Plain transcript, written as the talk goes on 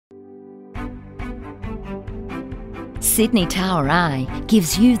Sydney Tower Eye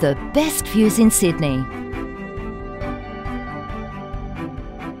gives you the best views in Sydney.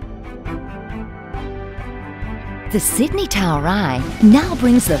 The Sydney Tower Eye now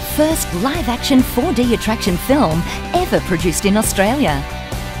brings the first live-action 4D attraction film ever produced in Australia.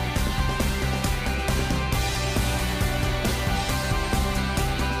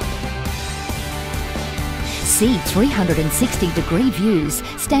 See 360-degree views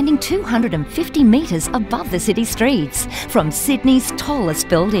standing 250 metres above the city streets from Sydney's tallest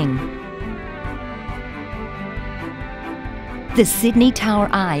building. The Sydney Tower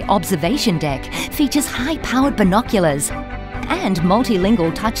Eye observation deck features high-powered binoculars and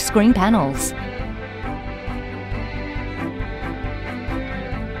multilingual touchscreen panels.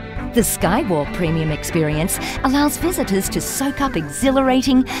 The SKYWALK premium experience allows visitors to soak up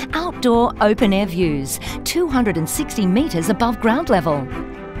exhilarating outdoor open-air views 260 metres above ground level.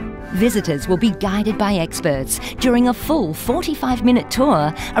 Visitors will be guided by experts during a full 45-minute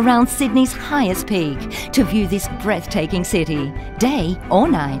tour around Sydney's highest peak to view this breathtaking city, day or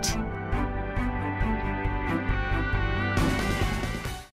night.